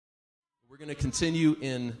We're going to continue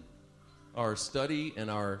in our study and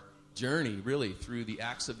our journey, really, through the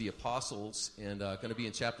Acts of the Apostles, and going to be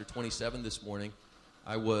in chapter 27 this morning.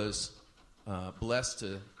 I was blessed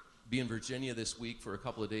to be in Virginia this week for a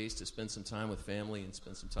couple of days to spend some time with family and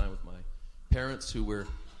spend some time with my parents who were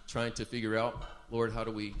trying to figure out, Lord, how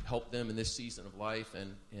do we help them in this season of life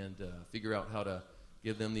and figure out how to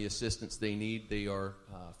give them the assistance they need. They are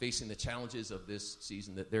facing the challenges of this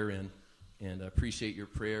season that they're in, and I appreciate your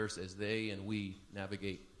prayers as they and we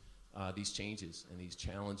navigate these changes and these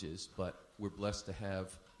challenges. But we're blessed to have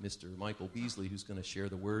Mr. Michael Beasley, who's going to share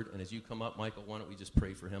the word. And as you come up, Michael, why don't we just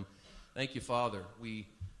pray for him? Thank you, Father. We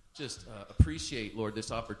just appreciate, Lord,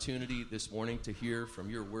 this opportunity this morning to hear from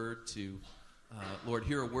your word, to, Lord,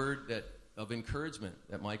 hear a word of encouragement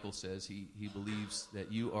that Michael says he believes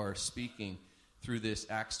that you are speaking through this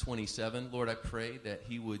Acts 27. Lord, I pray that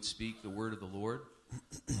he would speak the word of the Lord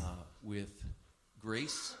with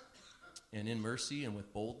grace and in mercy and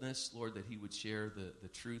with boldness, Lord, that he would share the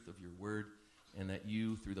truth of your word, and that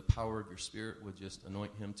you, through the power of your Spirit, would just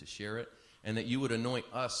anoint him to share it, and that you would anoint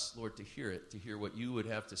us, Lord, to hear it, to hear what you would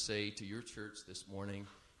have to say to your church this morning,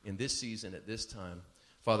 in this season, at this time.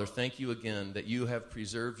 Father, thank you again that you have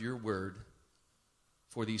preserved your word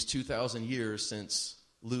for these 2,000 years since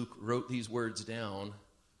Luke wrote these words down.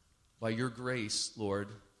 By your grace, Lord,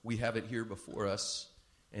 we have it here before us,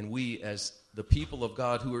 and we, as the people of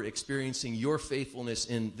God who are experiencing your faithfulness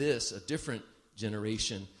in this, a different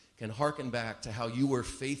generation, can hearken back to how you were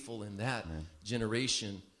faithful in that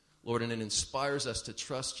generation, Lord, and it inspires us to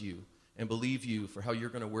trust you and believe you for how you're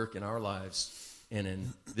going to work in our lives and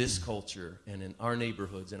in this culture and in our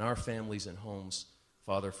neighborhoods and our families and homes,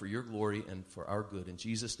 Father, for your glory and for our good. In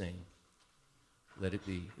Jesus' name, let it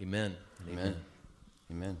be. Amen. Amen.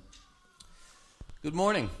 Amen. Good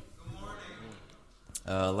morning. Good morning.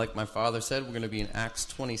 Like my father said, we're going to be in Acts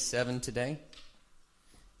 27 today.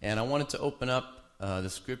 And I wanted to open up the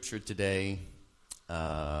scripture today,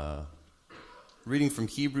 reading from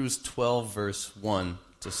Hebrews 12, verse 1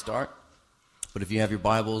 to start. But if you have your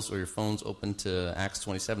Bibles or your phones open to Acts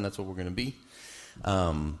 27, that's what we're going to be.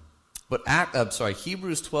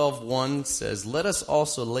 Hebrews 12:1 says, "Let us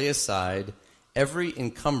also lay aside every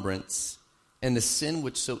encumbrance and the sin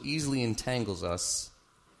which so easily entangles us,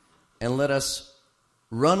 and let us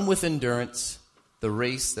run with endurance the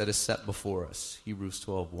race that is set before us." Hebrews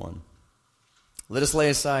 12:1. Let us lay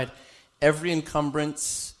aside every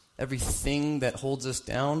encumbrance, everything that holds us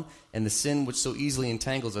down, and the sin which so easily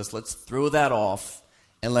entangles us. Let's throw that off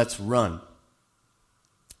and let's run.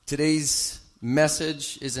 Today's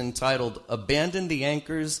message is entitled, "Abandon the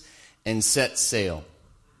Anchors and Set Sail."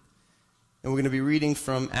 And we're going to be reading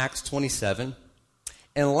from Acts 27.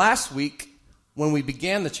 And last week, when we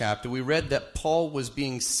began the chapter, we read that Paul was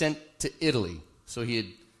being sent to Italy. So he had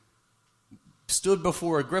stood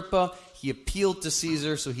before Agrippa, he appealed to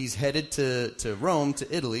Caesar, so he's headed to Rome,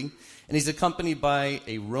 to Italy, and he's accompanied by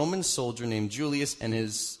a Roman soldier named Julius and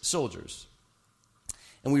his soldiers.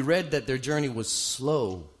 And we read that their journey was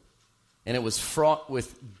slow, and it was fraught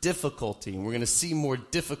with difficulty, and we're going to see more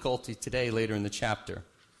difficulty today later in the chapter.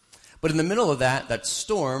 But in the middle of that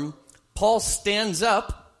storm, Paul stands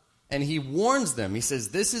up and he warns them. He says,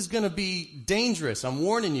 "This is going to be dangerous. I'm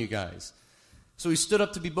warning you guys." So he stood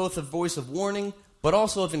up to be both a voice of warning, but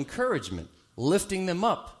also of encouragement, lifting them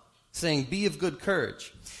up, saying, "Be of good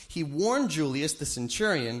courage." He warned Julius, the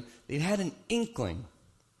centurion, they'd had an inkling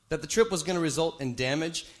that the trip was going to result in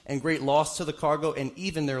damage and great loss to the cargo and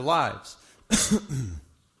even their lives.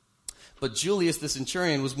 But Julius, the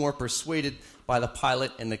centurion, was more persuaded by the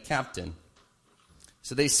pilot and the captain.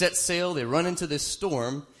 So they set sail, they run into this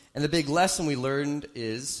storm, and the big lesson we learned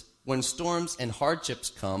is, when storms and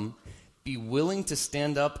hardships come, be willing to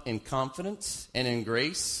stand up in confidence and in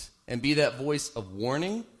grace and be that voice of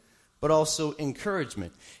warning, but also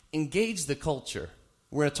encouragement. Engage the culture.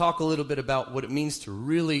 We're going to talk a little bit about what it means to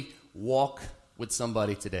really walk with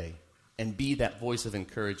somebody today and be that voice of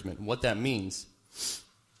encouragement and what that means.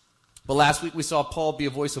 But last week we saw Paul be a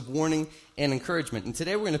voice of warning and encouragement. And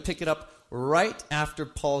today we're going to pick it up right after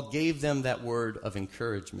Paul gave them that word of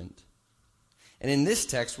encouragement. And in this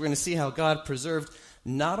text, we're going to see how God preserved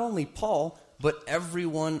not only Paul, but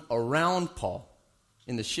everyone around Paul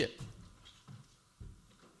in the ship.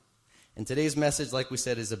 And today's message, like we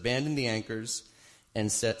said, is abandon the anchors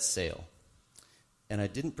and set sail. And I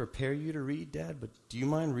didn't prepare you to read, Dad, but do you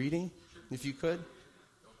mind reading, if you could?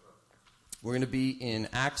 We're going to be in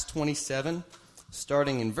Acts 27,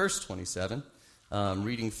 starting in verse 27,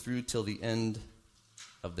 reading through till the end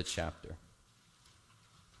of the chapter.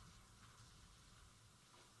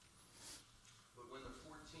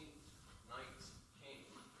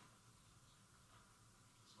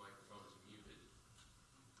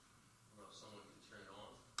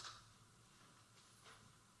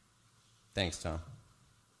 Thanks, Tom.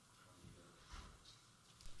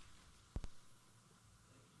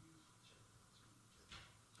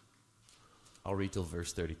 I'll read till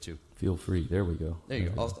verse 32. Feel free. There we go. There you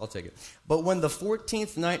go. I'll take it. But when the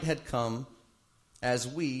 14th night had come,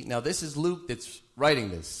 now this is Luke that's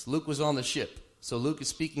writing this. Luke was on the ship, so Luke is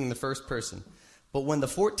speaking in the first person. But when the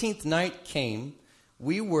 14th night came,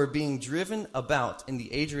 we were being driven about in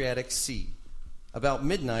the Adriatic Sea. About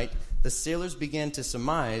midnight, the sailors began to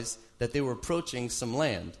surmise that they were approaching some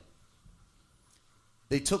land.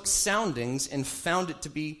 They took soundings and found it to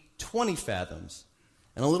be 20 fathoms.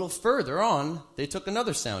 And a little further on, they took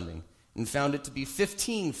another sounding and found it to be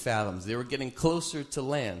 15 fathoms. They were getting closer to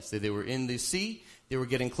land. So they were in the sea, they were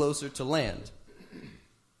getting closer to land.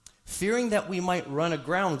 Fearing that we might run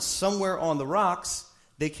aground somewhere on the rocks,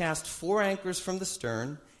 they cast 4 anchors from the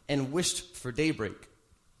stern and wished for daybreak.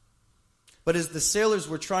 But as the sailors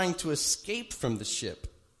were trying to escape from the ship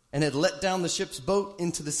and had let down the ship's boat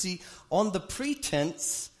into the sea on the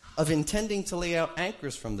pretense of intending to lay out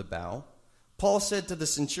anchors from the bow, Paul said to the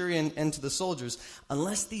centurion and to the soldiers,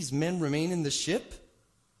 unless these men remain in the ship,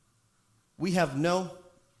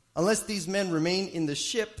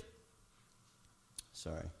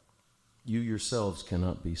 you yourselves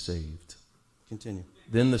cannot be saved. Continue.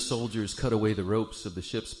 Then the soldiers cut away the ropes of the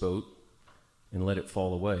ship's boat and let it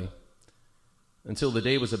fall away. Until the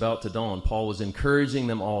day was about to dawn, Paul was encouraging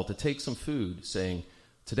them all to take some food, saying,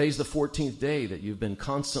 today's the 14th day that you've been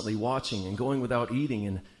constantly watching and going without eating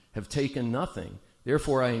and have taken nothing.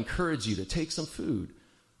 Therefore, I encourage you to take some food,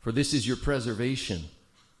 for this is your preservation.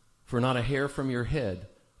 For not a hair from your head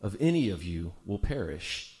of any of you will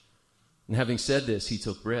perish. And having said this, he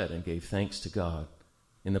took bread and gave thanks to God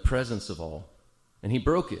in the presence of all. And he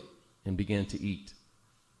broke it and began to eat.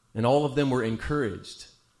 And all of them were encouraged,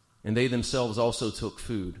 and they themselves also took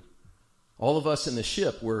food. All of us in the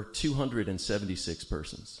ship were 276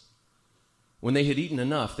 persons. When they had eaten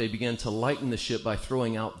enough, they began to lighten the ship by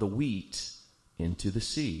throwing out the wheat into the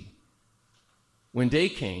sea. When day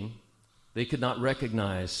came, they could not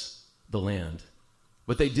recognize the land.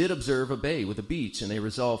 But they did observe a bay with a beach, and they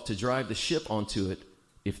resolved to drive the ship onto it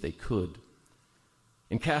if they could.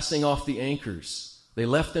 And casting off the anchors, they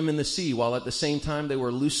left them in the sea, while at the same time they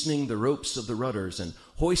were loosening the ropes of the rudders and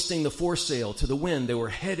hoisting the foresail to the wind. They were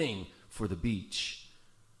heading for the beach.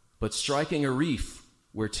 But striking a reef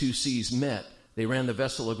where 2 seas met, they ran the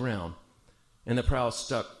vessel aground, and the prow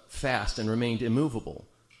stuck fast and remained immovable.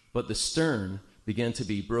 But the stern began to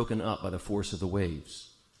be broken up by the force of the waves.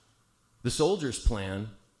 The soldiers' plan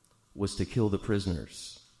was to kill the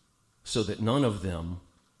prisoners, so that none of them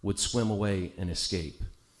would swim away and escape.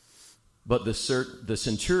 But the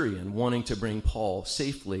centurion, wanting to bring Paul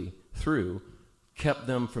safely through, kept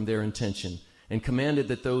them from their intention and commanded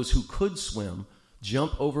that those who could swim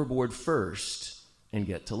jump overboard first and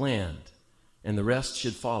get to land, and the rest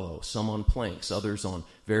should follow, some on planks, others on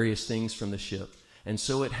various things from the ship. And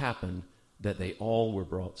so it happened that they all were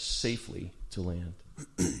brought safely to land.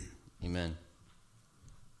 Amen.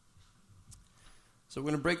 So we're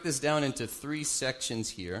going to break this down into 3 sections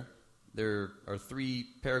here. There are 3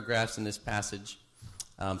 paragraphs in this passage.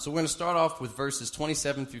 So we're going to start off with verses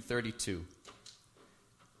 27 through 32.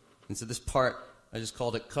 And so this part, I just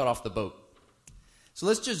called it Cut Off the Boat. So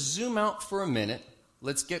let's just zoom out for a minute.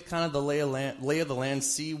 Let's get kind of the lay of the land,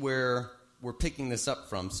 see where we're picking this up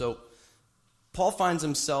from. So Paul finds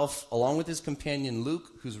himself, along with his companion Luke,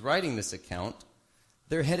 who's writing this account.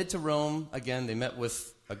 They're headed to Rome. Again, they met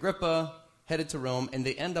with Agrippa, headed to Rome, and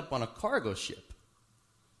they end up on a cargo ship,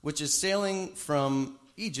 which is sailing from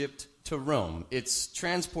Egypt to Rome. It's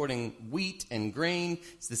transporting wheat and grain.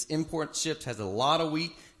 It's this import ship, has a lot of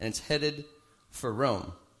wheat, and it's headed for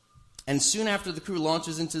Rome. And soon after the crew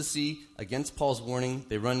launches into the sea, against Paul's warning,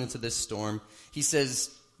 they run into this storm. He says,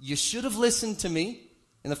 you should have listened to me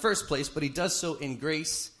in the first place, but he does so in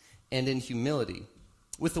grace and in humility,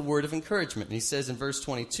 with a word of encouragement. And he says in verse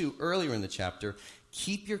 22, earlier in the chapter,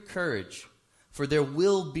 keep your courage, for there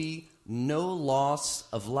will be no loss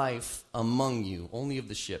of life among you, only of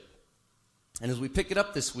the ship. And as we pick it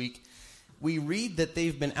up this week, we read that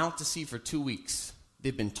they've been out to sea for 2 weeks.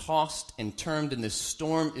 They've been tossed and turned, and this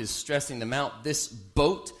storm is stressing them out. This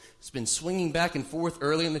boat has been swinging back and forth.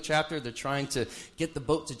 Early in the chapter, they're trying to get the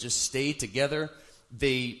boat to just stay together.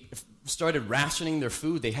 They started rationing their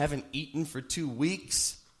food. They haven't eaten for 2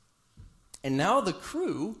 weeks. And now the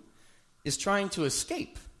crew is trying to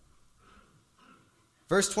escape.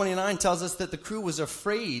 Verse 29 tells us that the crew was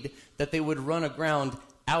afraid that they would run aground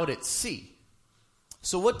out at sea.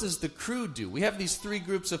 So what does the crew do? We have these 3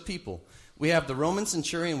 groups of people. We have the Roman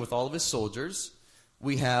centurion with all of his soldiers.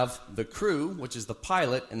 we have the crew, which is the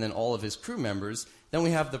pilot, and then all of his crew members. Then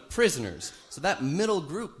we have the prisoners. So that middle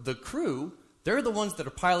group, the crew, they're the ones that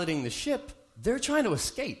are piloting the ship. They're trying to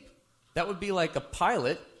escape. That would be like a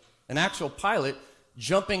pilot, an actual pilot,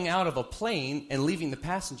 jumping out of a plane and leaving the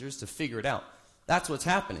passengers to figure it out. That's what's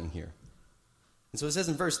happening here. And so it says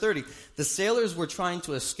in verse 30, the sailors were trying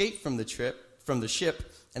to escape from the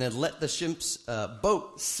ship, and had let the ship's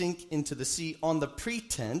boat sink into the sea on the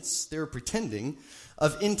pretense, they were pretending,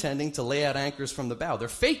 of intending to lay out anchors from the bow. They're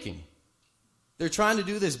faking. They're trying to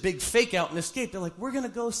do this big fake out and escape. They're like, we're going to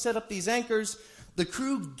go set up these anchors. The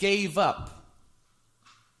crew gave up.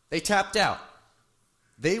 They tapped out.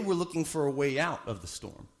 They were looking for a way out of the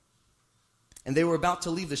storm. And they were about to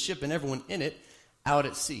leave the ship and everyone in it out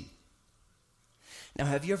at sea. Now,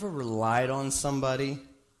 have you ever relied on somebody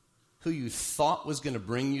who you thought was going to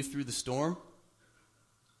bring you through the storm,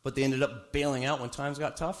 but they ended up bailing out when times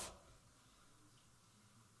got tough?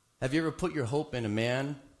 Have you ever put your hope in a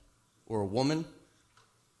man or a woman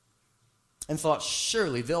and thought,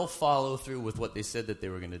 surely they'll follow through with what they said that they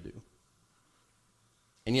were going to do?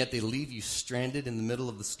 And yet they leave you stranded in the middle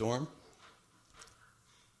of the storm?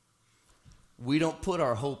 We don't put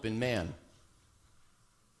our hope in man.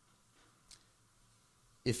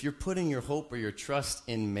 If you're putting your hope or your trust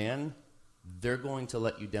in man, they're going to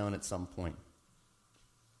let you down at some point.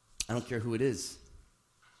 I don't care who it is.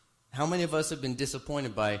 How many of us have been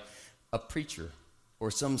disappointed by a preacher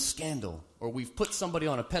or some scandal, or we've put somebody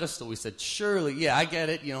on a pedestal? We said, surely, yeah, I get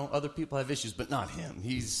it, other people have issues, but not him.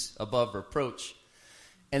 He's above reproach.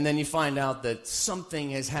 And then you find out that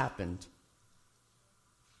something has happened.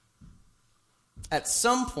 At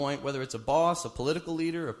some point, whether it's a boss, a political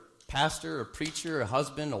leader, a pastor, a preacher, a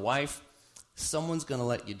husband, a wife, someone's going to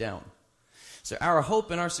let you down. So our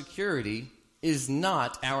hope and our security is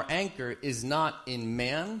not, our anchor is not in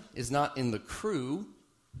man, is not in the crew.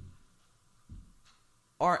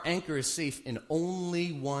 Our anchor is safe in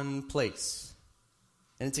only one place.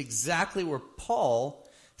 And it's exactly where Paul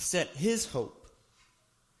set his hope.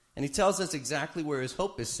 And he tells us exactly where his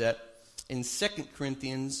hope is set in 2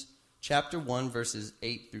 Corinthians chapter 1, verses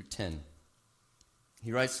 8 through 10.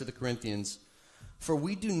 He writes to the Corinthians, "For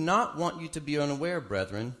we do not want you to be unaware,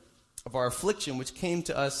 brethren, of our affliction which came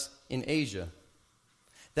to us in Asia,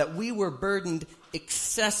 that we were burdened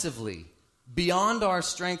excessively beyond our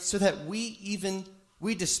strength, so that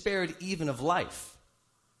we despaired even of life.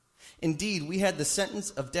 Indeed, we had the sentence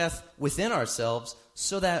of death within ourselves,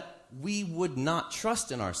 so that we would not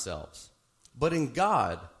trust in ourselves, but in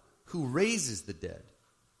God, who raises the dead,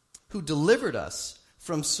 who delivered us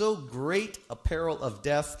from so great a peril of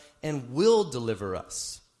death, and will deliver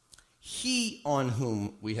us. He on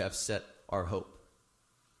whom we have set our hope,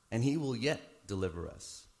 and he will yet deliver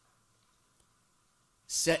us."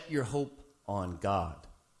 Set your hope on God.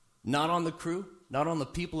 Not on the crew, not on the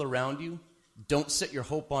people around you. Don't set your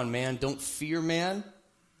hope on man. Don't fear man.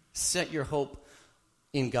 Set your hope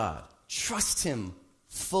in God. Trust him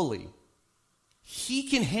fully. He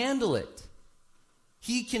can handle it.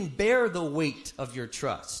 He can bear the weight of your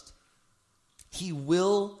trust. He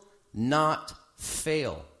will not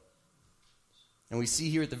fail. And we see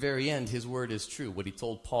here at the very end, his word is true. What he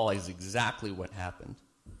told Paul is exactly what happened.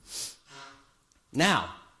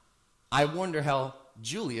 Now, I wonder how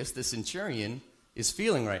Julius, the centurion, is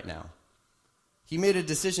feeling right now. He made a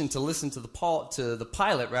decision to listen to the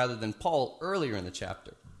pilot rather than Paul earlier in the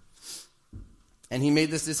chapter. And he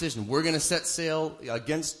made this decision. We're going to set sail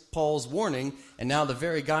against Paul's warning, and now the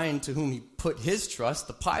very guy into whom he put his trust,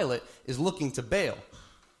 the pilot, is looking to bail.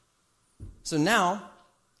 So now,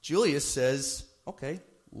 Julius says, okay,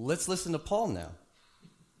 let's listen to Paul now.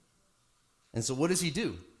 And so what does he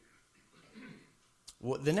do?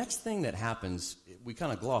 Well, the next thing that happens, we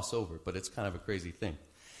kind of gloss over, but it's kind of a crazy thing.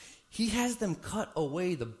 He has them cut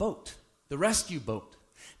away the boat, the rescue boat.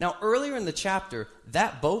 Now, earlier in the chapter,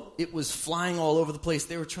 that boat, it was flying all over the place.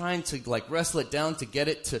 They were trying to, wrestle it down to get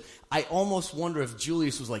it to... I almost wonder if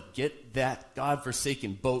Julius was like, get that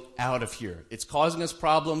godforsaken boat out of here. It's causing us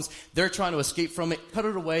problems. They're trying to escape from it. Cut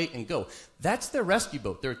it away and go. That's their rescue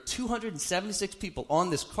boat. There are 276 people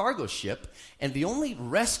on this cargo ship, and the only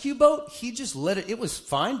rescue boat, he just let it... It was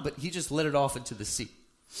fine, but he just let it off into the sea.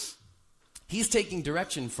 He's taking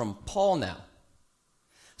direction from Paul now.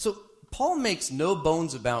 So Paul makes no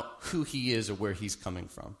bones about who he is or where he's coming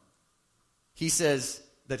from. He says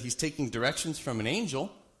that he's taking directions from an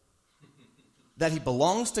angel, that he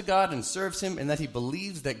belongs to God and serves him, and that he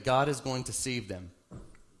believes that God is going to save them.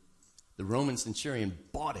 The Roman centurion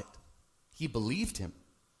bought it. He believed him.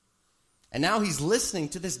 And now he's listening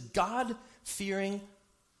to this God-fearing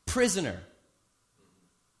prisoner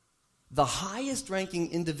The highest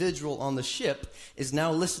ranking individual on the ship is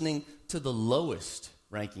now listening to the lowest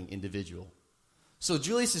ranking individual. So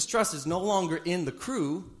Julius's trust is no longer in the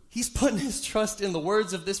crew. He's putting his trust in the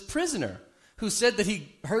words of this prisoner who said that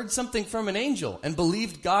he heard something from an angel and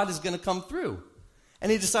believed God is going to come through.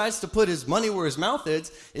 And he decides to put his money where his mouth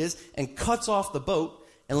is and cuts off the boat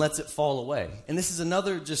and lets it fall away. And this is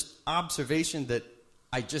another just observation that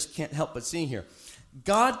I just can't help but see here.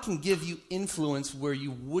 God can give you influence where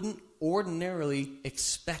you wouldn't ordinarily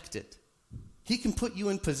expect it. He can put you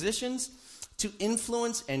in positions to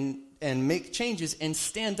influence and make changes and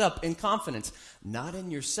stand up in confidence. Not in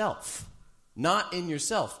yourself. Not in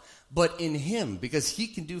yourself, but in Him, because He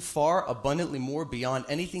can do far abundantly more beyond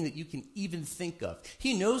anything that you can even think of.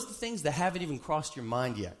 He knows the things that haven't even crossed your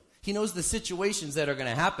mind yet. He knows the situations that are going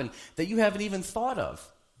to happen that you haven't even thought of.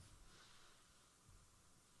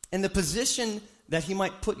 And the position that He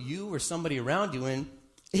might put you or somebody around you in,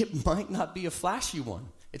 it might not be a flashy one.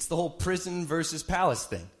 It's the whole prison versus palace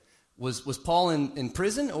thing. Was Paul in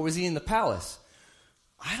prison or was he in the palace?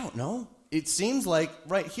 I don't know. It seems like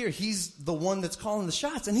right here he's the one that's calling the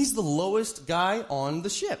shots, and he's the lowest guy on the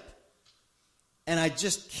ship. And I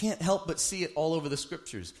just can't help but see it all over the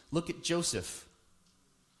scriptures. Look at Joseph.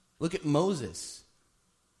 Look at Moses.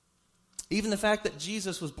 Even the fact that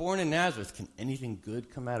Jesus was born in Nazareth. Can anything good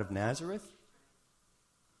come out of Nazareth?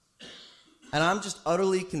 And I'm just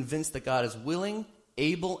utterly convinced that God is willing,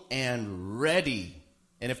 able, and ready.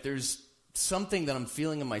 And if there's something that I'm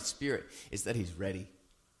feeling in my spirit, it's that He's ready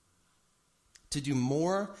to do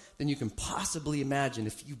more than you can possibly imagine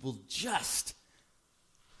if you will just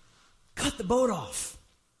cut the boat off.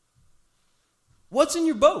 What's in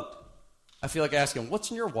your boat? I feel like asking, what's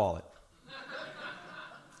in your wallet?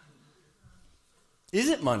 Is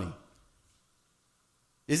it money?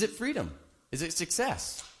 Is it freedom? Is it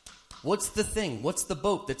success? What's the thing? What's the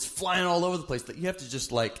boat that's flying all over the place that you have to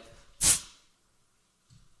just like...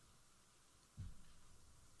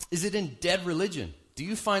 Is it in dead religion? Do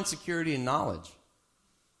you find security in knowledge?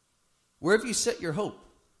 Where have you set your hope?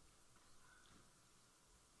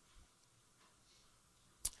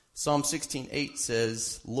 Psalm 16:8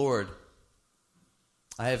 says, Lord,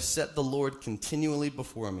 I have set the Lord continually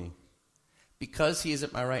before me. Because He is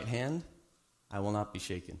at my right hand, I will not be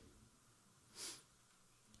shaken.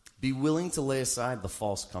 Be willing to lay aside the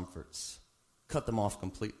false comforts. Cut them off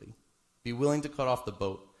completely. Be willing to cut off the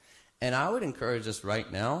boat. And I would encourage us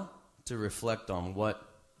right now to reflect on what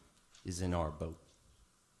is in our boat.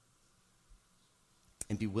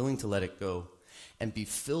 And be willing to let it go. And be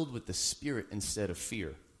filled with the Spirit instead of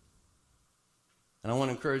fear. And I want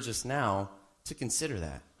to encourage us now to consider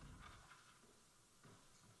that.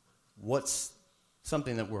 What's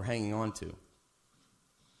something that we're hanging on to?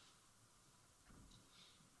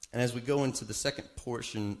 And as we go into the second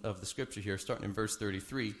portion of the scripture here, starting in verse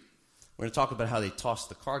 33, we're going to talk about how they tossed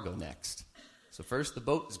the cargo next. So first the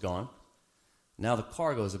boat is gone. Now the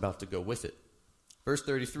cargo is about to go with it. Verse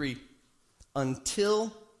 33,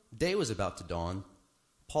 until day was about to dawn,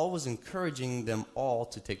 Paul was encouraging them all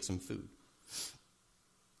to take some food.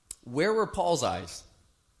 Where were Paul's eyes?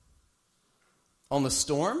 On the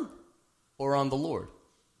storm or on the Lord?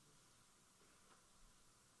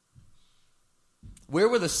 Where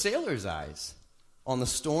were the sailors' eyes? On the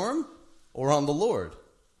storm or on the Lord?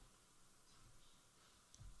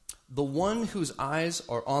 The one whose eyes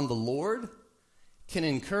are on the Lord can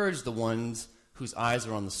encourage the ones whose eyes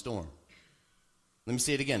are on the storm. Let me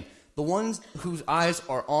say it again. The ones whose eyes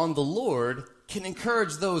are on the Lord can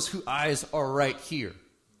encourage those whose eyes are right here.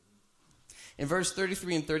 In verse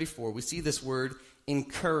 33 and 34, we see this word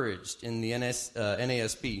encouraged in the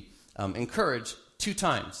NASB. Encourage 2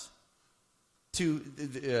 times.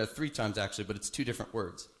 3 times actually, but it's 2 different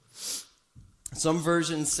words. Some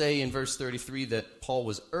versions say in verse 33 that Paul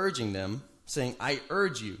was urging them, saying, I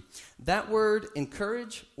urge you. That word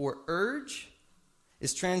encourage or urge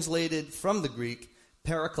is translated from the Greek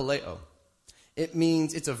parakaleo. It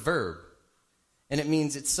means it's a verb, and it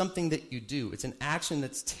means it's something that you do. It's an action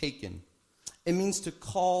that's taken. It means to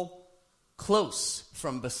call close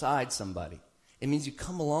from beside somebody. It means you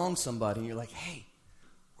come along somebody and you're like, hey,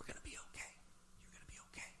 we're going to be okay. You're going to be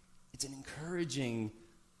okay. It's an encouraging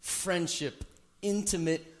friendship,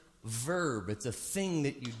 intimate verb. It's a thing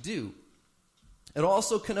that you do. It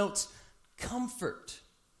also connotes comfort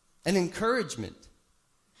and encouragement.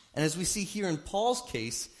 And as we see here in Paul's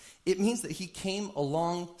case, it means that he came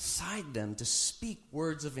alongside them to speak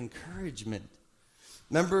words of encouragement.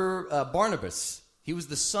 Remember Barnabas? He was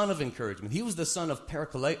the son of encouragement. He was the son of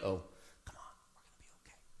parakaleo. Come on, we're going to be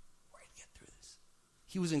okay. We're going to get through this.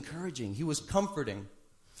 He was encouraging. He was comforting.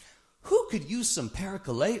 Who could use some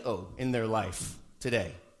parakaleo in their life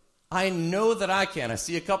today? I know that I can. I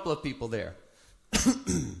see a couple of people there.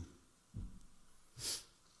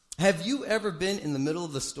 Have you ever been in the middle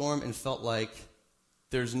of the storm and felt like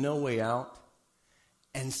there's no way out,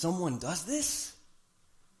 and someone does this?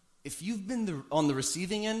 If you've been on the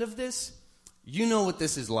receiving end of this, you know what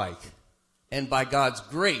this is like. And by God's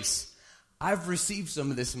grace, I've received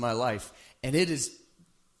some of this in my life, and it is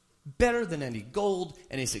better than any gold,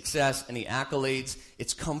 any success, any accolades.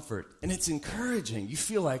 It's comfort, and it's encouraging. You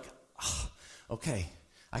feel like, oh, okay,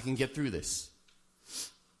 I can get through this.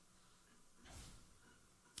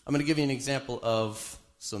 I'm going to give you an example of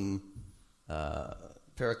some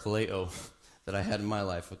parakaleo that I had in my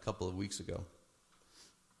life a couple of weeks ago.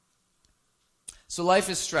 So life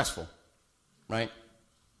is stressful, right?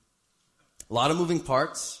 A lot of moving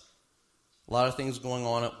parts, a lot of things going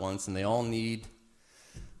on at once, and they all need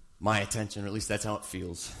my attention, or at least that's how it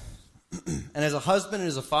feels. And as a husband and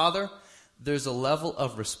as a father, there's a level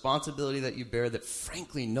of responsibility that you bear that,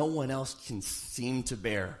 frankly, no one else can seem to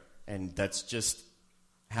bear. And that's just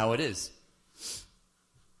how it is.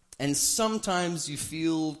 And sometimes you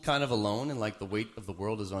feel kind of alone and like the weight of the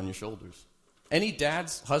world is on your shoulders. Any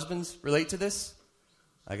dads, husbands relate to this?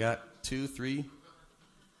 I got 2, 3.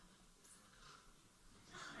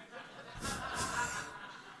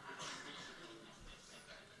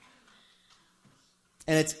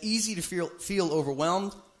 And it's easy to feel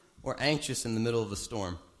overwhelmed or anxious in the middle of the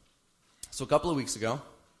storm. So a couple of weeks ago,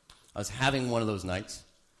 I was having one of those nights.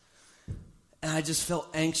 And I just felt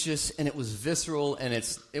anxious, and it was visceral, and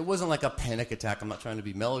it wasn't like a panic attack. I'm not trying to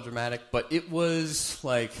be melodramatic, but it was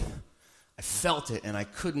like I felt it, and I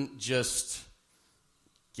couldn't just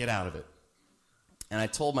get out of it. And I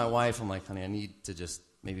told my wife, I'm like, honey, I need to just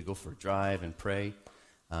maybe go for a drive and pray.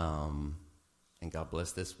 And God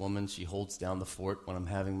bless this woman. She holds down the fort when I'm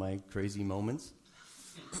having my crazy moments.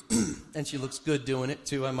 And she looks good doing it,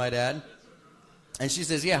 too, I might add. And she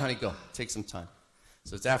says, yeah, honey, go. Take some time.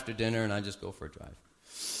 So it's after dinner, and I just go for a drive.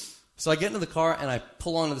 So I get into the car, and I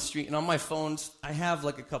pull onto the street. And on my phones, I have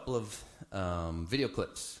like a couple of video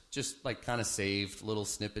clips, just like kind of saved, little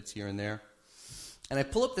snippets here and there. And I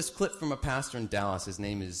pull up this clip from a pastor in Dallas. His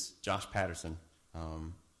name is Josh Patterson.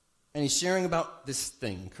 And he's sharing about this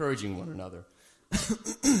thing, encouraging one another.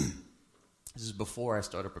 This is before I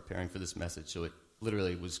started preparing for this message, so it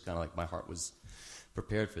literally was kind of like my heart was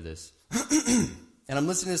prepared for this. And I'm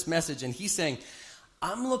listening to this message, and he's saying,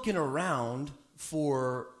 I'm looking around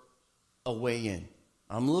for a way in.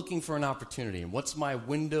 I'm looking for an opportunity. And what's my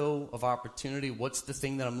window of opportunity? What's the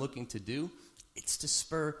thing that I'm looking to do? It's to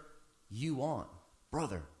spur you on,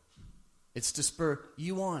 brother. It's to spur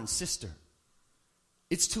you on, sister.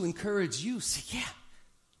 It's to encourage you. Say, yeah,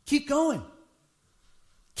 keep going.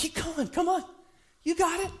 Keep going. Come on. You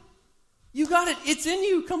got it. You got it. It's in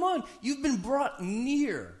you. Come on. You've been brought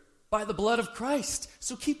near by the blood of Christ.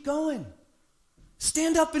 So keep going.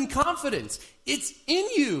 Stand up in confidence. It's in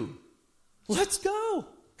you. Let's go.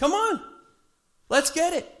 Come on. Let's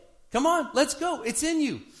get it. Come on. Let's go. It's in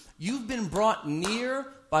you. You've been brought near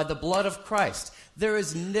by the blood of Christ. There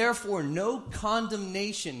is therefore no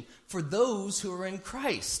condemnation for those who are in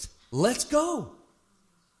Christ. Let's go.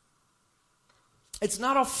 It's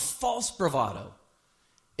not a false bravado.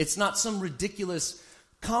 It's not some ridiculous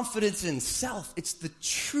confidence in self. It's the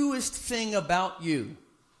truest thing about you.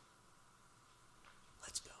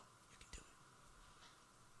 Let's go. You can do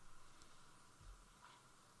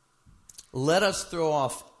it. Let us throw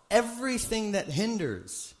off everything that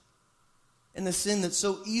hinders and the sin that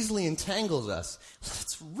so easily entangles us.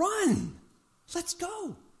 Let's run. Let's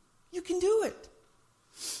go. You can do it.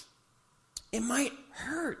 It might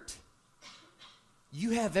hurt.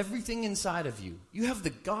 You have everything inside of you. You have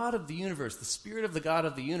the God of the universe, the Spirit of the God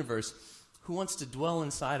of the universe, who wants to dwell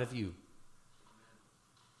inside of you.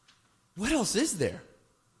 What else is there?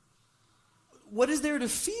 What is there to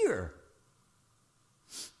fear?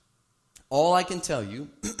 All I can tell you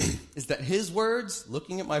is that his words,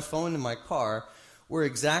 looking at my phone in my car, were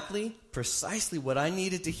precisely what I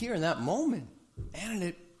needed to hear in that moment. And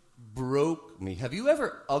it broke me. Have you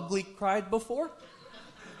ever ugly cried before?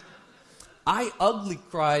 I ugly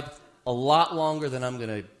cried a lot longer than I'm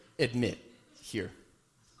going to admit here.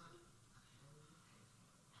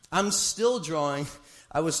 I was still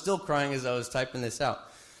crying as I was typing this out.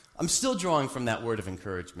 I'm still drawing from that word of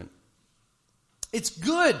encouragement. It's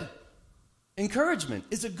good. Encouragement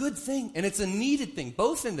is a good thing, and it's a needed thing,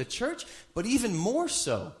 both in the church, but even more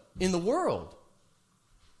so in the world.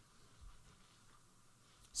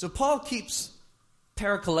 So Paul keeps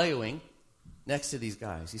parakaleoing next to these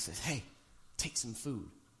guys. He says, hey, take some food.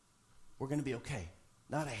 We're going to be okay.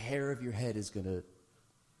 Not a hair of your head is going to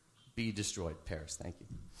be destroyed. Paris, thank you.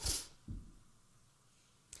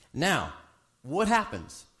 Now, what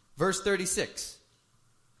happens? Verse 36.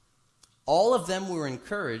 All of them were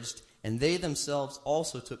encouraged, and they themselves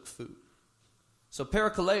also took food. So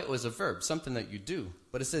parakaleo is a verb, something that you do.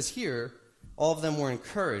 But it says here, all of them were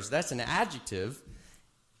encouraged. That's an adjective,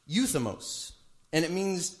 euthymos, and it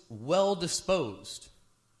means well-disposed.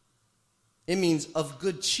 It means of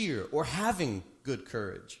good cheer or having good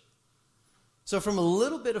courage. So from a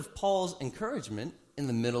little bit of Paul's encouragement in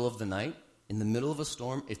the middle of the night, in the middle of a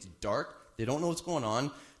storm, it's dark, they don't know what's going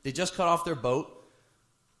on, they just cut off their boat,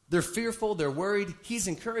 they're fearful, they're worried, he's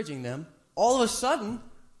encouraging them. All of a sudden,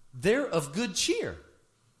 they're of good cheer.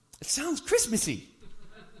 It sounds Christmassy.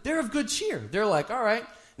 They're of good cheer. They're like, all right.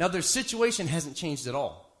 Now their situation hasn't changed at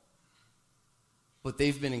all. But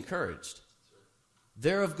they've been encouraged.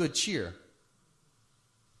 They're of good cheer.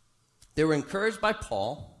 They were encouraged by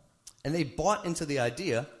Paul, and they bought into the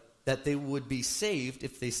idea that they would be saved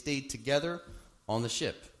if they stayed together on the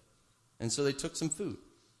ship. And so they took some food,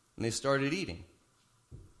 and they started eating.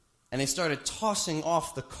 And they started tossing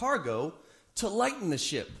off the cargo to lighten the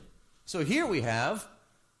ship. So here we have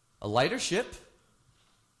a lighter ship.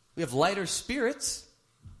 We have lighter spirits.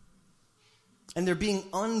 And they're being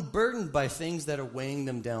unburdened by things that are weighing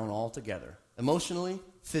them down altogether. Emotionally,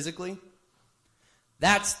 physically.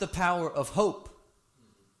 That's the power of hope.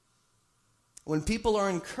 When people are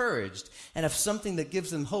encouraged and have something that gives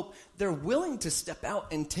them hope, they're willing to step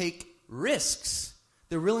out and take risks.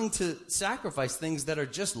 They're willing to sacrifice things that are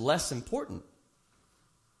just less important.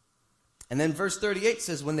 And then verse 38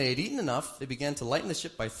 says, when they had eaten enough, they began to lighten the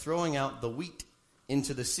ship by throwing out the wheat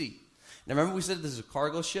into the sea. Now remember we said this is a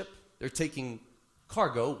cargo ship? They're taking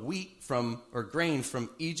cargo, wheat or grain from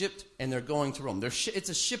Egypt, and they're going to Rome. It's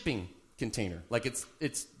a shipping container. Like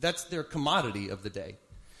that's their commodity of the day.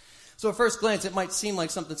 So at first glance, it might seem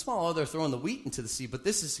like something small. Oh, they're throwing the wheat into the sea, but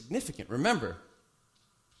this is significant. Remember,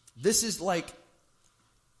 this is like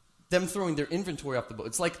them throwing their inventory off the boat.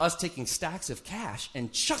 It's like us taking stacks of cash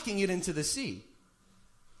and chucking it into the sea.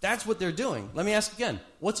 That's what they're doing. Let me ask again.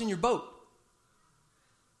 What's in your boat?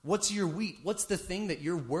 What's your wheat? What's the thing that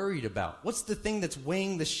you're worried about? What's the thing that's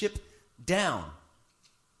weighing the ship down?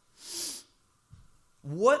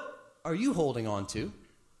 What are you holding on to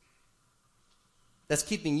that's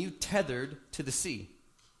keeping you tethered to the sea?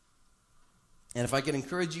 And if I can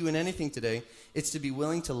encourage you in anything today, it's to be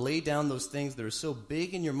willing to lay down those things that are so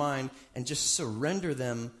big in your mind and just surrender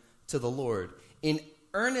them to the Lord. In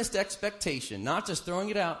earnest expectation, not just throwing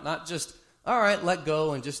it out, not just, all right, let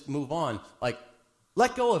go and just move on. Like,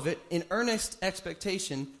 let go of it in earnest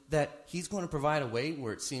expectation that he's going to provide a way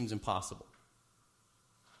where it seems impossible.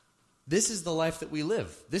 This is the life that we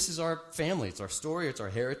live. This is our family. It's our story. It's our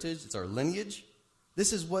heritage. It's our lineage.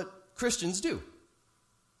 This is what Christians do.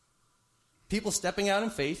 People stepping out in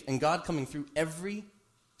faith and God coming through every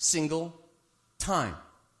single time.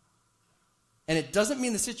 And it doesn't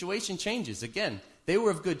mean the situation changes. Again, they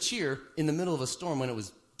were of good cheer in the middle of a storm when it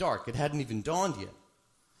was dark. It hadn't even dawned yet.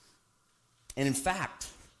 And in fact,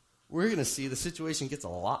 we're going to see the situation gets a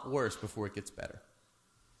lot worse before it gets better.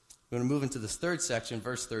 We're going to move into this third section,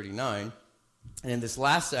 verse 39. And in this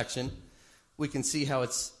last section, we can see how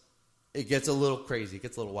it gets a little crazy. It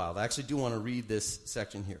gets a little wild. I actually do want to read this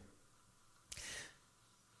section here.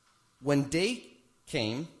 When day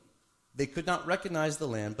came, they could not recognize the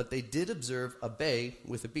land, but they did observe a bay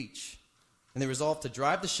with a beach. And they resolved to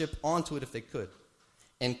drive the ship onto it if they could.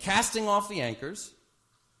 And casting off the anchors,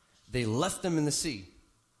 they left them in the sea,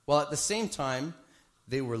 while at the same time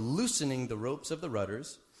they were loosening the ropes of the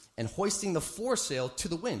rudders and hoisting the foresail to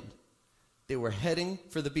the wind. They were heading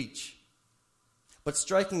for the beach. But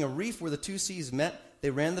striking a reef where the two seas met, they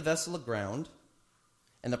ran the vessel aground,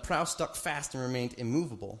 and the prow stuck fast and remained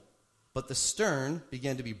immovable. But the stern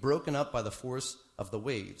began to be broken up by the force of the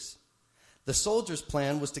waves. The soldiers'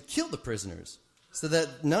 plan was to kill the prisoners, so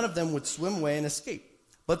that none of them would swim away and escape.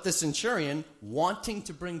 But the centurion, wanting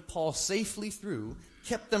to bring Paul safely through,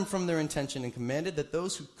 kept them from their intention and commanded that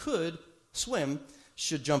those who could swim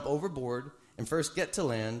should jump overboard and first get to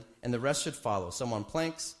land, and the rest should follow, some on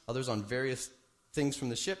planks, others on various things from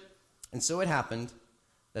the ship. And so it happened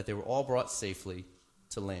that they were all brought safely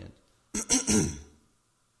to land.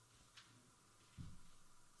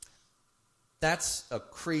 That's a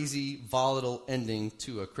crazy, volatile ending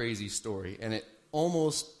to a crazy story. And it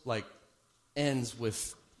almost like ends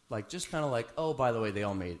with like just kind of like, oh, by the way, they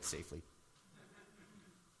all made it safely.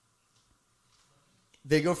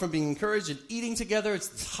 They go from being encouraged and eating together.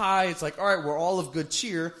 It's high. It's like, all right, we're all of good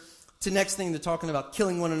cheer. to next thing, they're talking about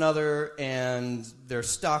killing one another, and they're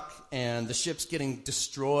stuck, and the ship's getting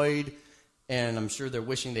destroyed, and I'm sure they're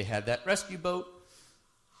wishing they had that rescue boat.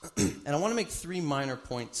 And I want to make 3 minor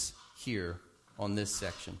points here on this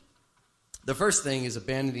section. The first thing is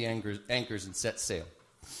abandon the anchors and set sail.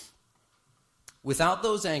 Without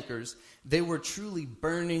those anchors, they were truly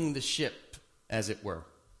burning the ship, as it were.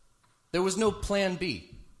 There was no plan B.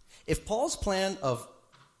 If Paul's plan of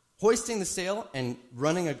hoisting the sail and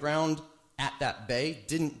running aground at that bay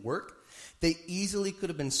didn't work, they easily could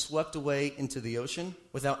have been swept away into the ocean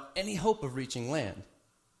without any hope of reaching land.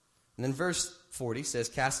 And then verse 40 says,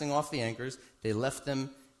 casting off the anchors, they left them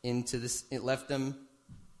into this. It left them.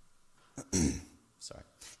 Sorry.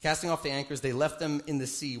 Casting off the anchors, they left them in the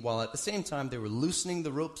sea, while at the same time they were loosening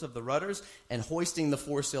the ropes of the rudders and hoisting the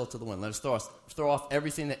foresail to the wind. Let us throw off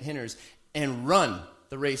everything that hinders and run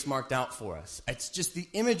the race marked out for us. It's just the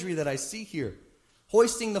imagery that I see here.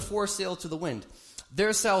 Hoisting the foresail to the wind.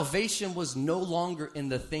 Their salvation was no longer in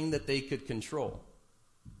the thing that they could control.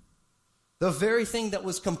 The very thing that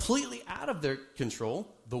was completely out of their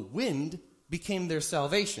control, the wind, became their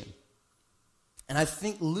salvation. And I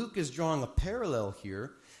think Luke is drawing a parallel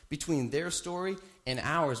here between their story and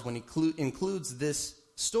ours when he includes this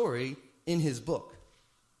story in his book.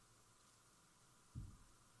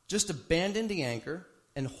 Just abandon the anchor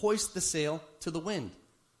and hoist the sail to the wind.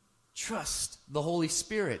 Trust the Holy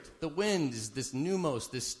Spirit. The wind is this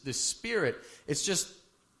pneumos, this spirit. It's just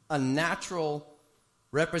a natural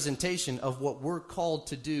representation of what we're called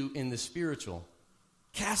to do in the spiritual.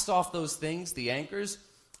 Cast off those things, the anchors,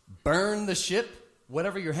 burn the ship,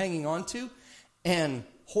 whatever you're hanging on to, and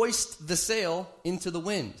hoist the sail into the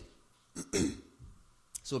wind.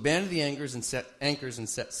 So abandon the anchors and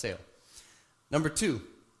set sail. Number 2,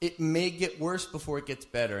 it may get worse before it gets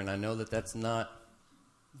better, and I know that that's not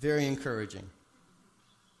very encouraging.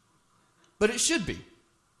 But it should be.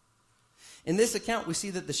 In this account, we see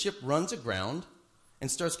that the ship runs aground and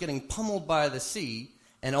starts getting pummeled by the sea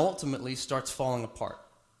and ultimately starts falling apart.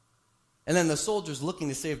 And then the soldiers, looking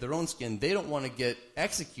to save their own skin, they don't want to get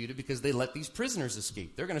executed because they let these prisoners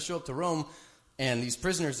escape. They're going to show up to Rome, and these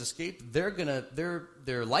prisoners escape.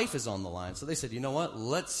 Their life is on the line. So they said, you know what?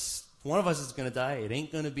 One of us is going to die. It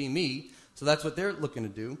ain't going to be me. So that's what they're looking to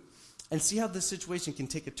do. And see how this situation can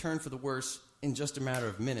take a turn for the worse in just a matter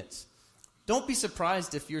of minutes. Don't be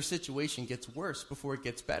surprised if your situation gets worse before it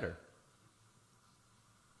gets better.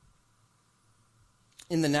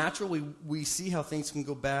 In the natural, we see how things can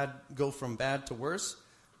go from bad to worse.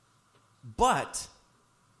 But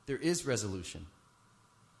there is resolution.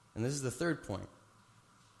 And this is the third point.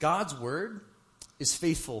 God's word is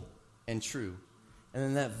faithful and true. And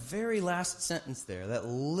in that very last sentence there, that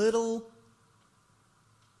little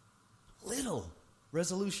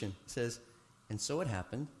resolution says, and so it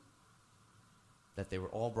happened that they were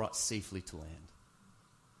all brought safely to land.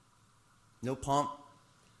 No pomp,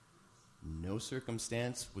 no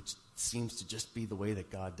circumstance, which seems to just be the way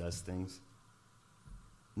that God does things.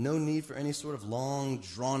 No need for any sort of long,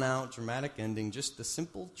 drawn-out, dramatic ending. Just the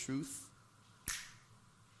simple truth.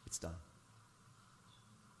 It's done.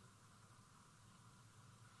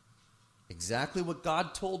 Exactly what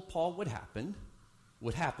God told Paul would happen,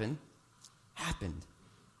 happened.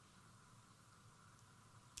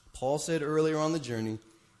 Paul said earlier on the journey,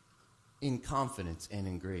 in confidence and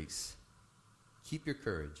in grace, keep your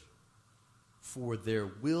courage, for there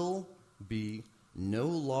will be no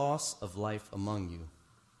loss of life among you,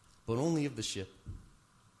 but only of the ship.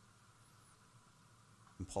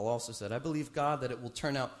 And Paul also said, I believe God that it will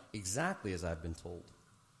turn out exactly as I've been told,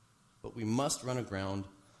 but we must run aground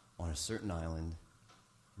on a certain island,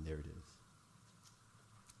 and there it is.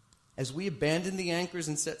 As we abandon the anchors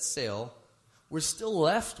and set sail, we're still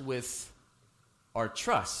left with our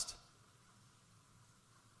trust.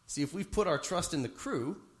 See, if we've put our trust in the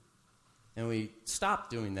crew, and we stop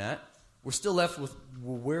doing that, we're still left with,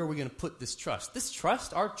 well, where are we going to put this trust? This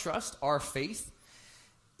trust, our faith,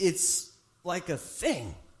 it's like a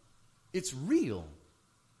thing. It's real.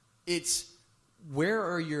 It's, where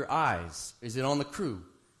are your eyes? Is it on the crew?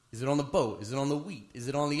 Is it on the boat? Is it on the wheat? Is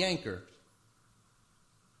it on the anchor?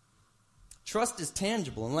 Trust is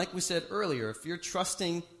tangible. And like we said earlier, if you're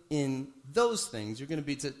trusting in those things, you're going to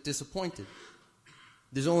be disappointed.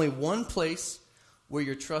 There's only one place where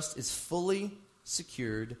your trust is fully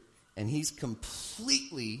secured, and he's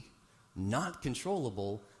completely not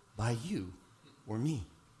controllable by you or me.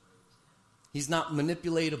 He's not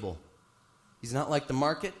manipulatable. He's not like the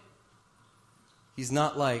market. He's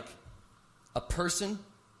not like a person.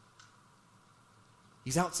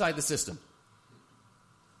 He's outside the system.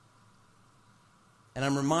 And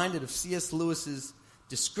I'm reminded of C.S. Lewis's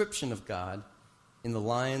description of God in The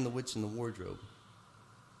Lion, the Witch, and the Wardrobe.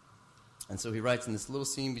 And so he writes in this little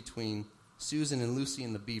scene between Susan and Lucy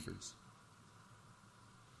and the beavers.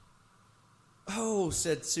 "Oh,"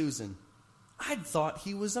 said Susan, "I'd thought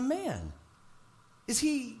he was a man. Is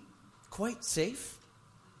he quite safe?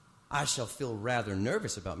 I shall feel rather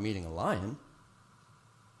nervous about meeting a lion."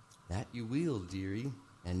 "That you will, dearie,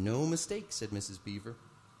 and no mistake," said Mrs. Beaver.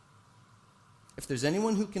 "If there's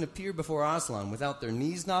anyone who can appear before Aslan without their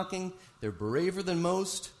knees knocking, they're braver than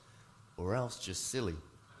most, or else just silly."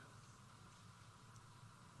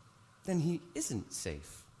 "Then he isn't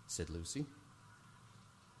safe," said Lucy.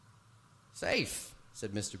 "Safe,"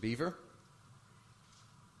 said Mr. Beaver.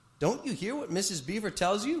 "Don't you hear what Mrs. Beaver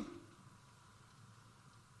tells you?"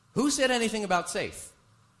 "Who said anything about safe?"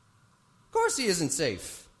 "Of course he isn't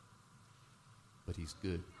safe. But he's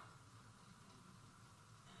good.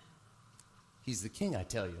 He's the king, I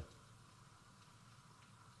tell you."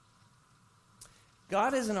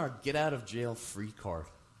 God isn't our get-out-of-jail-free card.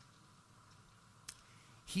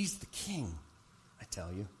 He's the king, I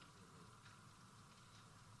tell you.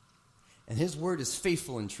 And his word is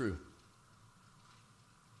faithful and true.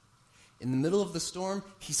 In the middle of the storm,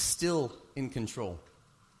 he's still in control.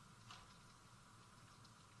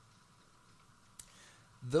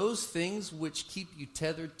 Those things which keep you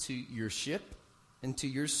tethered to your ship and to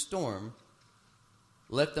your storm,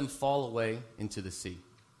 let them fall away into the sea.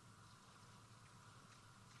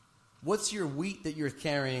 What's your wheat that you're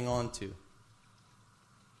carrying on to?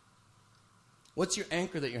 What's your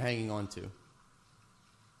anchor that you're hanging on to?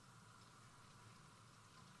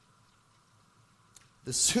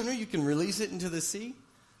 The sooner you can release it into the sea,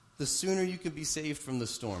 the sooner you can be saved from the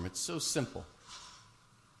storm. It's so simple.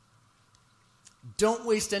 Don't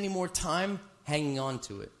waste any more time hanging on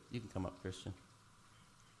to it. You can come up, Christian.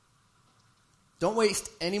 Don't waste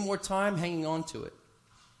any more time hanging on to it.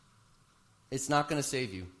 It's not going to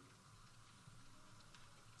save you.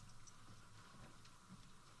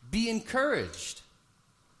 Be encouraged.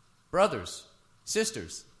 Brothers,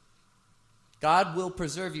 sisters, God will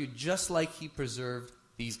preserve you just like he preserved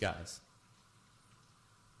these guys.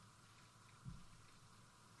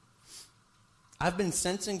 I've been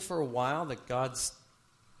sensing for a while that God's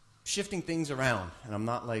shifting things around, and I'm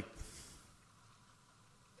not like,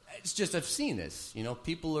 it's just I've seen this. You know,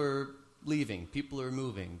 people are leaving, people are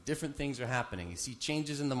moving, different things are happening. You see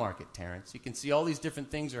changes in the market, Terrence. You can see all these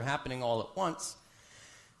different things are happening all at once.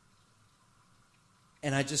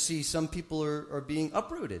 And I just see some people are being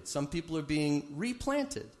uprooted. Some people are being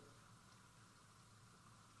replanted.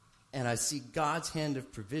 And I see God's hand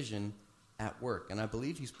of provision at work. And I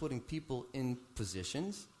believe he's putting people in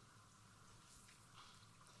positions.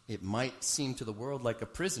 It might seem to the world like a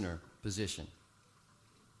prisoner position.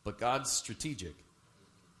 But God's strategic.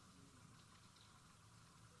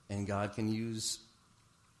 And God can use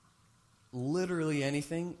literally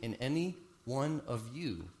anything in any one of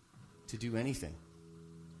you to do anything.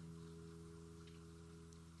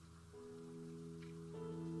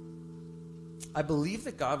 I believe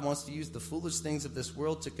that God wants to use the foolish things of this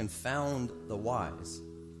world to confound the wise.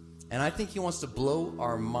 And I think he wants to blow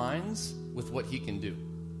our minds with what he can do.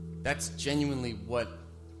 That's genuinely what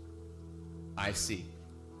I see.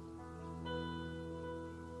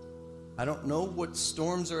 I don't know what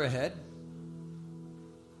storms are ahead,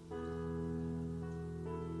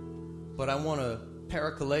 but I want to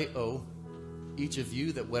parakaleo each of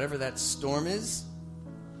you that whatever that storm is,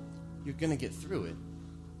 you're going to get through it.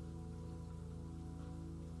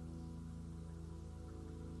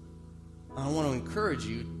 I want to encourage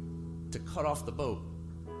you to cut off the boat.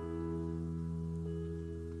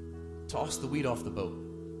 Toss the weed off the boat.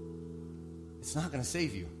 It's not going to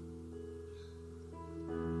save you.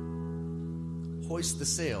 Hoist the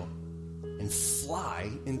sail and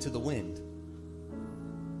fly into the wind.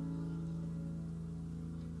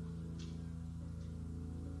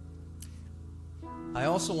 I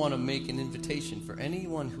also want to make an invitation for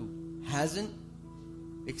anyone who hasn't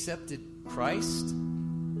accepted Christ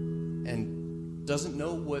and doesn't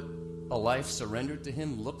know what a life surrendered to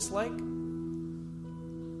him looks like.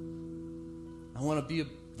 I want to be a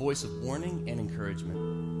voice of warning and encouragement.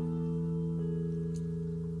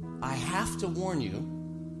 I have to warn you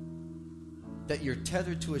that you're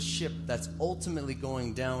tethered to a ship that's ultimately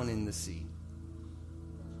going down in the sea.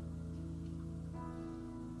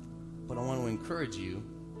 But I want to encourage you,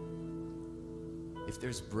 if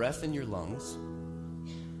there's breath in your lungs,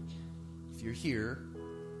 if you're here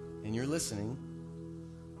and you're listening,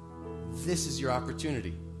 this is your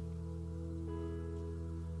opportunity.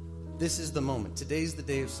 This is the moment. Today's the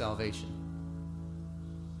day of salvation.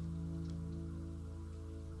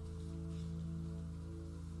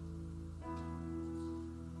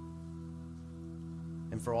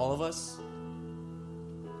 And for all of us,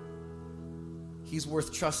 He's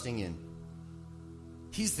worth trusting in.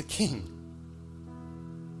 He's the King.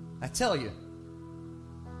 I tell you.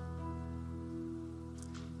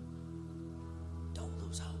 Don't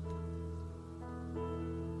lose hope.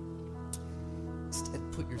 Instead,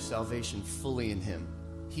 put your salvation fully in Him.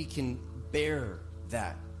 He can bear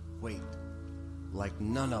that weight like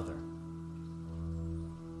none other.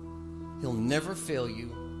 He'll never fail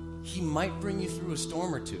you. He might bring you through a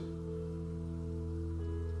storm or two.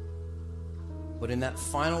 But in that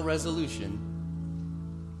final resolution,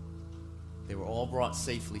 they were all brought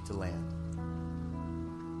safely to land.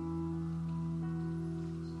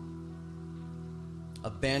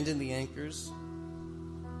 Abandon the anchors,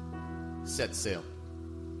 set sail.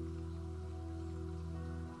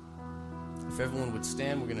 If everyone would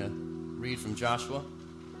stand, we're going to read from Joshua.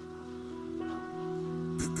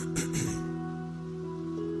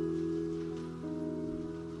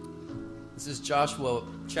 This is Joshua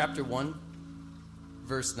chapter 1,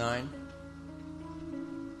 verse 9.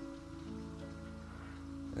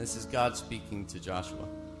 And this is God speaking to Joshua.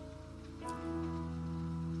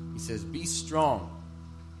 He says, "Be strong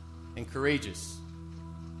and courageous.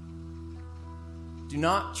 Do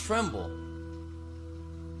not tremble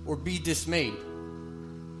or be dismayed.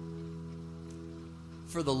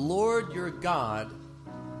 For the Lord your God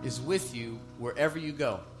is with you wherever you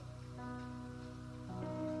go."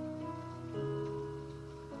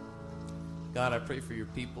 God, I pray for your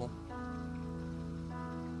people.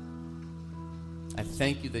 I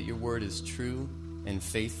thank you that your word is true and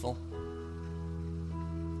faithful.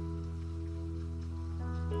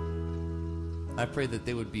 I pray that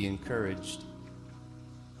they would be encouraged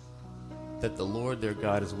that the Lord their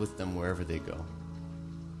God is with them wherever they go.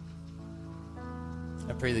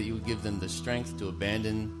 I pray that you would give them the strength to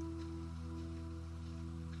abandon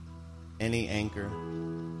any anchor,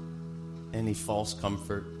 any false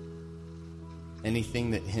comfort, anything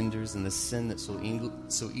that hinders and the sin that so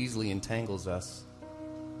easily entangles us,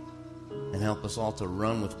 and help us all to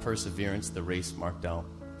run with perseverance the race marked out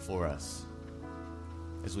for us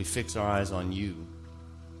as we fix our eyes on you.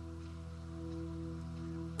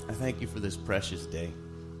 I thank you for this precious day.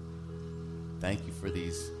 Thank you for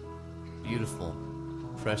these beautiful,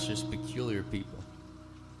 precious, peculiar people.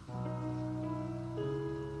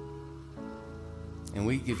 And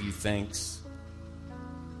we give you thanks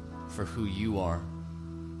for who you are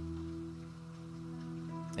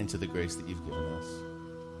and to the grace that you've given us.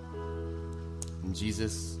 In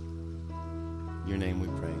Jesus, your name we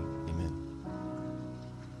pray. Amen.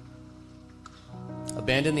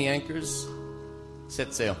 Abandon the anchors,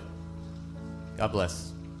 set sail. God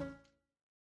bless.